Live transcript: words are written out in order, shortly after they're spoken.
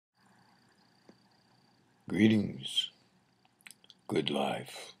Greetings, good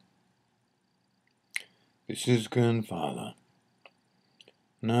life. This is Grandfather.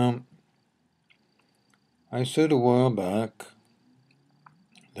 Now, I said a while back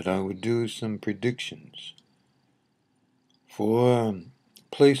that I would do some predictions for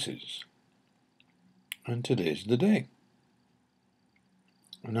places, and today's the day.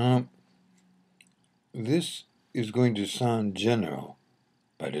 Now, this is going to sound general,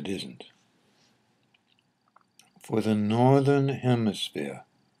 but it isn't. For the northern hemisphere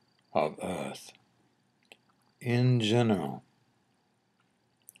of Earth, in general,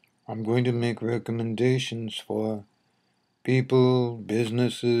 I'm going to make recommendations for people,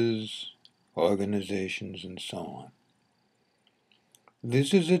 businesses, organizations, and so on.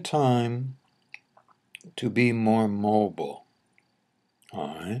 This is a time to be more mobile. All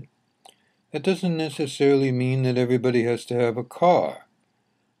right? That doesn't necessarily mean that everybody has to have a car,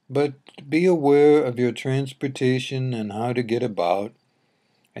 but be aware of your transportation and how to get about,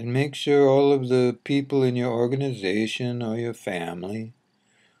 and make sure all of the people in your organization or your family,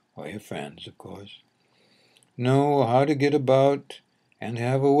 or your friends, of course, know how to get about and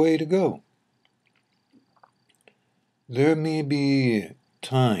have a way to go. There may be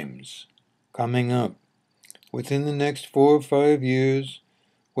times coming up within the next 4 or 5 years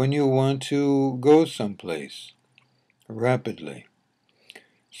when you want to go someplace rapidly.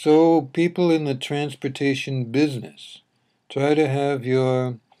 So people in the transportation business, try to have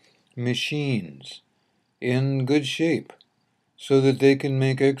your machines in good shape so that they can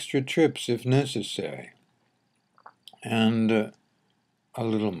make extra trips if necessary, and a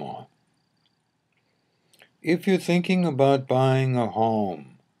little more. If you're thinking about buying a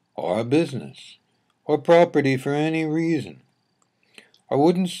home or a business or property for any reason, I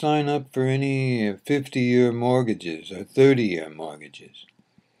wouldn't sign up for any 50-year mortgages or 30-year mortgages.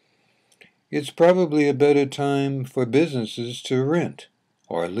 It's probably a better time for businesses to rent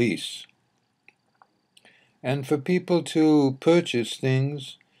or lease. And for people to purchase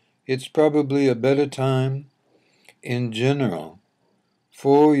things, it's probably a better time, in general,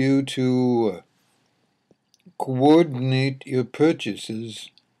 for you to coordinate your purchases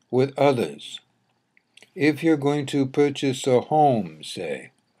with others. If you're going to purchase a home,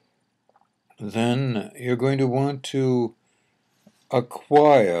 say, then you're going to want to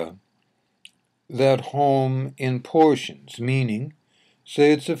acquire that home in portions, meaning,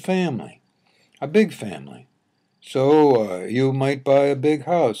 say it's a family, a big family. So you might buy a big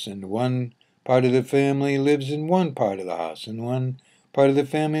house, and one part of the family lives in one part of the house, and one part of the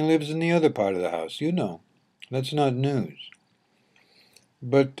family lives in the other part of the house. You know, that's not news.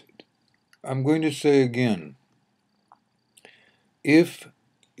 But I'm going to say again, if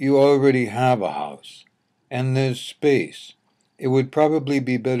you already have a house and there's space, it would probably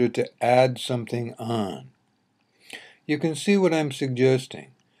be better to add something on. You can see what I'm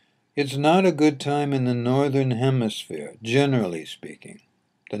suggesting. It's not a good time in the northern hemisphere, generally speaking,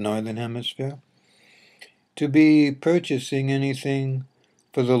 the northern hemisphere, to be purchasing anything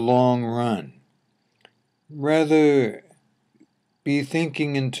for the long run. Rather, be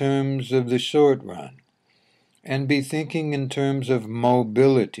thinking in terms of the short run, and be thinking in terms of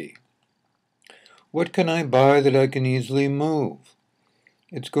mobility. What can I buy that I can easily move?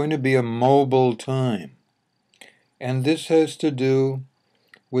 It's going to be a mobile time. And this has to do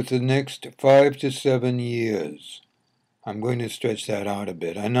with the next 5 to 7 years. I'm going to stretch that out a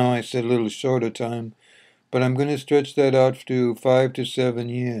bit. I know I said a little shorter time, but I'm going to stretch that out to 5 to 7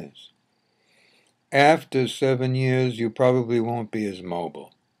 years. After 7 years, you probably won't be as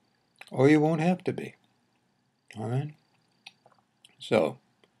mobile, or you won't have to be. All right? So,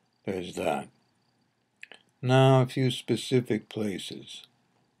 there's that. Now, a few specific places.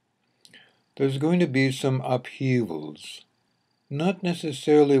 There's going to be some upheavals, not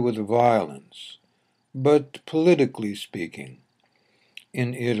necessarily with violence, but politically speaking,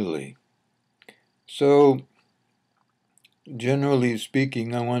 in Italy. So, generally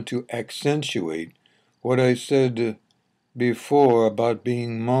speaking, I want to accentuate what I said before about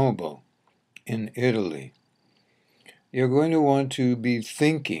being mobile in Italy. You're going to want to be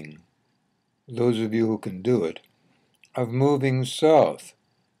thinking, those of you who can do it, of moving south.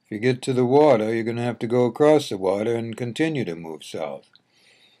 If you get to the water, you're going to have to go across the water and continue to move south.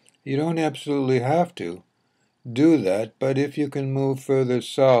 You don't absolutely have to do that, but if you can move further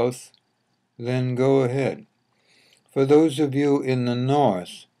south, then go ahead. For those of you in the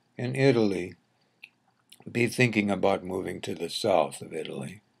north, in Italy, be thinking about moving to the south of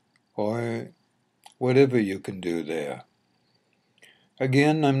Italy, or whatever you can do there.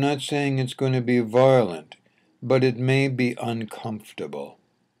 Again, I'm not saying it's going to be violent, but it may be uncomfortable.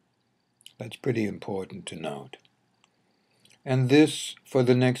 That's pretty important to note. And this for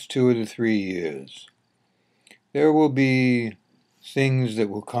the next 2 to 3 years. There will be things that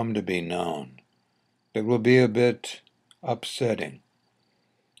will come to be known that will be a bit upsetting.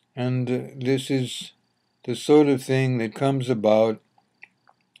 And this is the sort of thing that comes about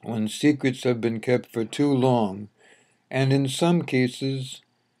when secrets have been kept for too long, and in some cases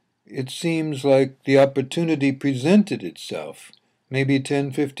it seems like the opportunity presented itself, maybe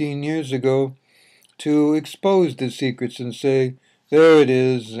 10, 15 years ago, to expose the secrets and say, there it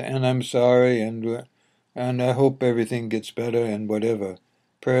is, and I'm sorry, and I hope everything gets better, and whatever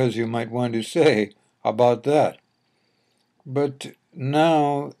prayers you might want to say about that. But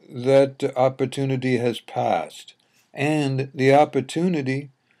now that opportunity has passed, and the opportunity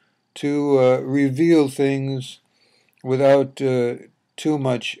to reveal things without too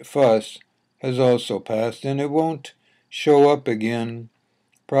much fuss has also passed, and it won't show up again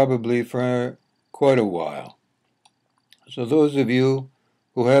probably for quite a while. So those of you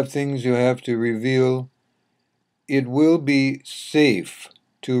who have things you have to reveal, it will be safe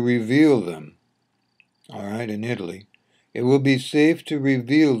to reveal them, all right, in Italy. It will be safe to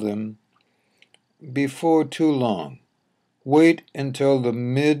reveal them before too long. Wait until the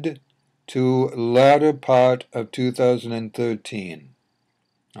mid to latter part of 2013,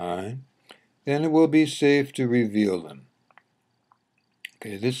 all right? Then it will be safe to reveal them.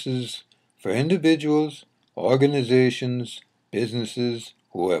 Okay, this is for individuals, organizations, businesses,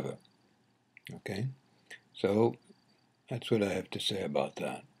 whoever. Okay, so that's what I have to say about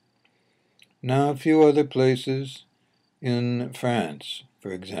that. Now, a few other places in France,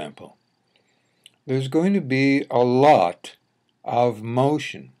 for example. There's going to be a lot of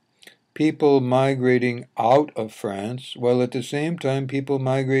motion. People migrating out of France, while at the same time people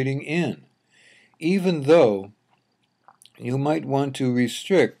migrating in. Even though you might want to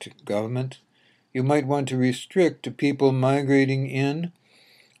restrict, government, you might want to restrict people migrating in,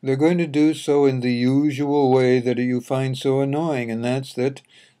 they're going to do so in the usual way that you find so annoying, and that's that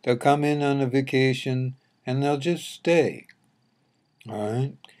they'll come in on a vacation and they'll just stay. All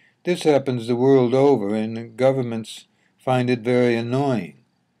right? This happens the world over, and governments find it very annoying.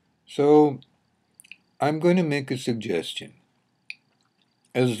 So I'm going to make a suggestion.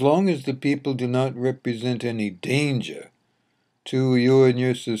 As long as the people do not represent any danger to you and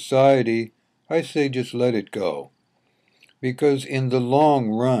your society, I say just let it go. Because in the long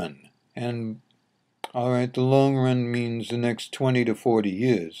run, and all right, the long run means the next 20 to 40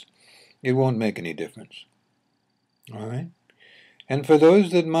 years, it won't make any difference. All right? And for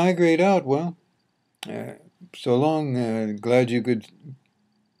those that migrate out, well, so long, glad you could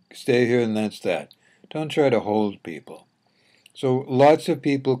stay here, and that's that. Don't try to hold people. So lots of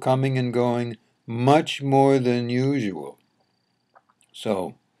people coming and going, much more than usual.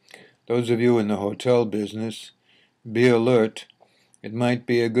 So those of you in the hotel business, be alert. It might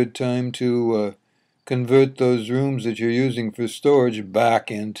be a good time to convert those rooms that you're using for storage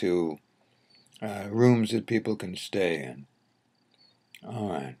back into rooms that people can stay in. All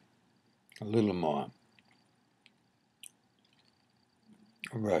right, a little more.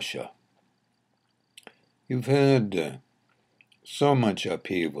 Russia. You've had so much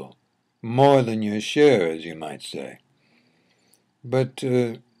upheaval, more than your share, as you might say. But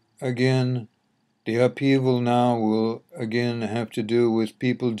again, the upheaval now will again have to do with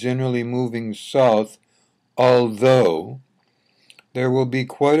people generally moving south, although there will be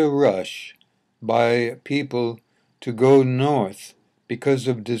quite a rush by people to go north because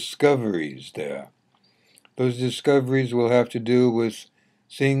of discoveries there. Those discoveries will have to do with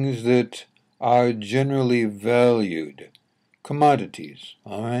things that are generally valued, commodities,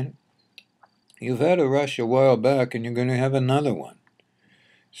 all right? You've had a rush a while back, and you're going to have another one.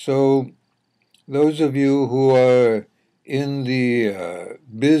 So those of you who are in the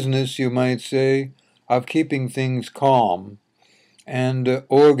business, you might say, of keeping things calm and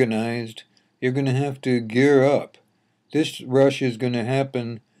organized, you're going to have to gear up. This rush is going to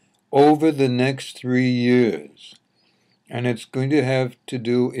happen over the next 3 years, and it's going to have to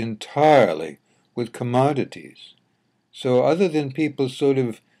do entirely with commodities. So other than people sort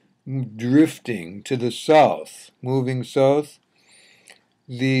of drifting to the south, moving south,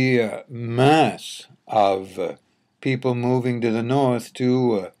 the mass of people moving to the north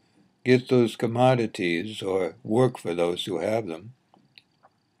to get those commodities or work for those who have them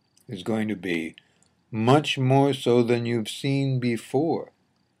is going to be much more so than you've seen before.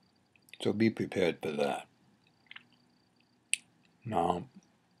 So be prepared for that. Now,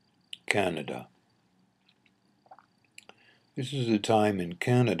 Canada. This is a time in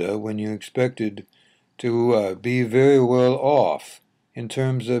Canada when you expected to be very well off in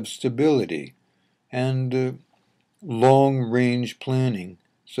terms of stability and long-range planning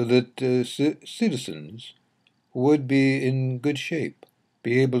so that citizens would be in good shape,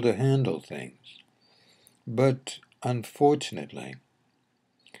 be able to handle things. But unfortunately,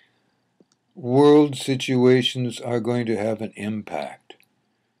 world situations are going to have an impact.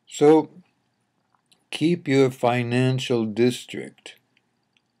 So keep your financial district,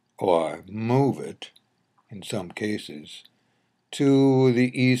 or move it, in some cases, to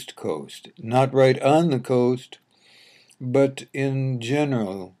the East Coast. Not right on the coast, but in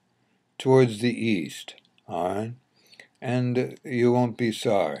general towards the east, all right? And you won't be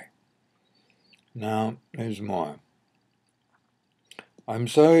sorry. Now, there's more. I'm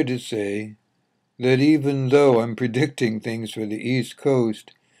sorry to say that even though I'm predicting things for the East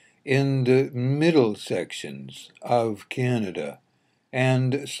Coast, in the middle sections of Canada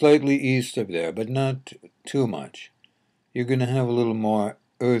and slightly east of there, but not too much, you're going to have a little more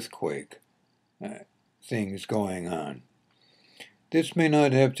earthquake things going on. This may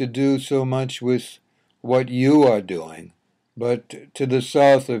not have to do so much with what you are doing, but to the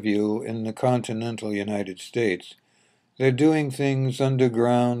south of you in the continental United States, they're doing things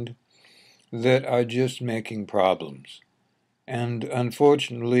underground that are just making problems. And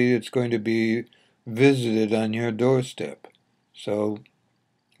unfortunately, it's going to be visited on your doorstep. So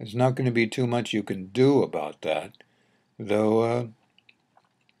there's not going to be too much you can do about that, though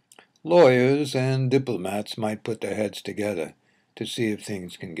lawyers and diplomats might put their heads together to see if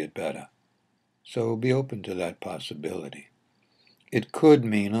things can get better. So be open to that possibility. It could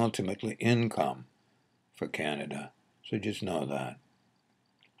mean ultimately income for Canada, so just know that.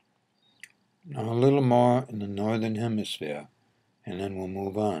 Now a little more in the Northern Hemisphere, and then we'll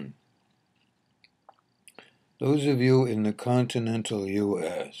move on. Those of you in the continental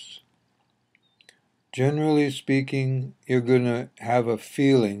U.S., generally speaking, you're going to have a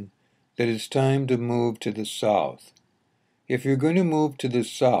feeling that it's time to move to the south. If you're going to move to the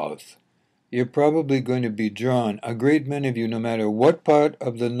south, you're probably going to be drawn, a great many of you, no matter what part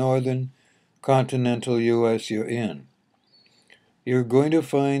of the northern continental U.S. you're in, you're going to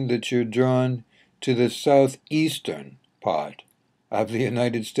find that you're drawn to the southeastern part of the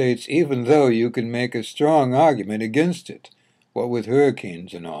United States, even though you can make a strong argument against it, what with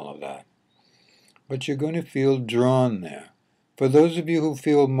hurricanes and all of that. But you're going to feel drawn there. For those of you who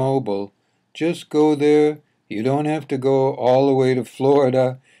feel mobile, just go there. You don't have to go all the way to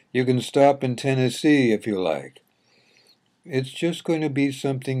Florida. You can stop in Tennessee if you like. It's just going to be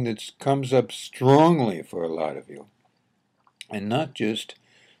something that comes up strongly for a lot of you. And not just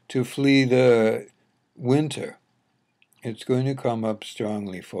to flee the winter. It's going to come up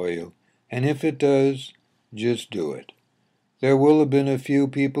strongly for you. And if it does, just do it. There will have been a few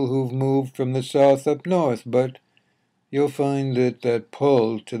people who've moved from the south up north, but you'll find that that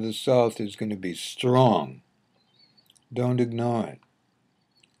pull to the south is going to be strong. Don't ignore it.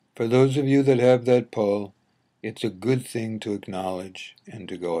 For those of you that have that pull, it's a good thing to acknowledge and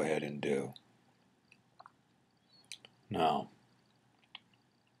to go ahead and do. Now,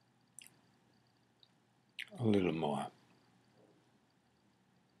 a little more.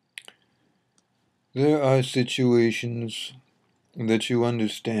 There are situations that you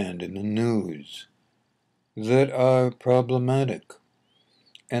understand in the news that are problematic,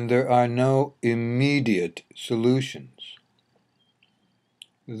 and there are no immediate solutions.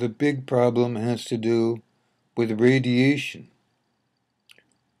 The big problem has to do with radiation,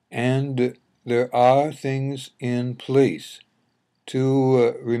 and there are things in place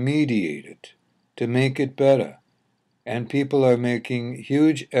to remediate it, to make it better, and people are making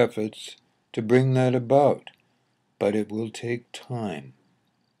huge efforts to bring that about, but it will take time.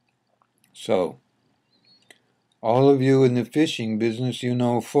 So, all of you in the fishing business, you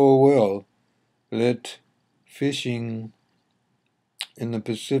know full well that fishing in the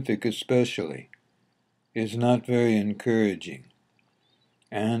Pacific especially is not very encouraging,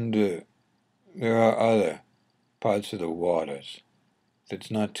 and there are other parts of the waters that's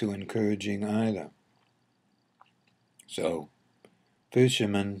not too encouraging either. So,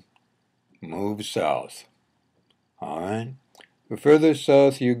 fishermen, move south. Alright? The further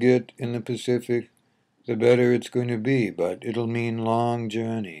south you get in the Pacific, the better it's going to be, but it'll mean long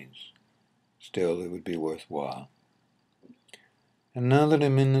journeys. Still, it would be worthwhile. And now that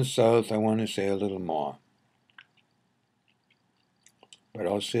I'm in the south, I want to say a little more. But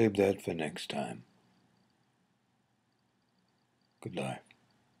I'll save that for next time. Good life.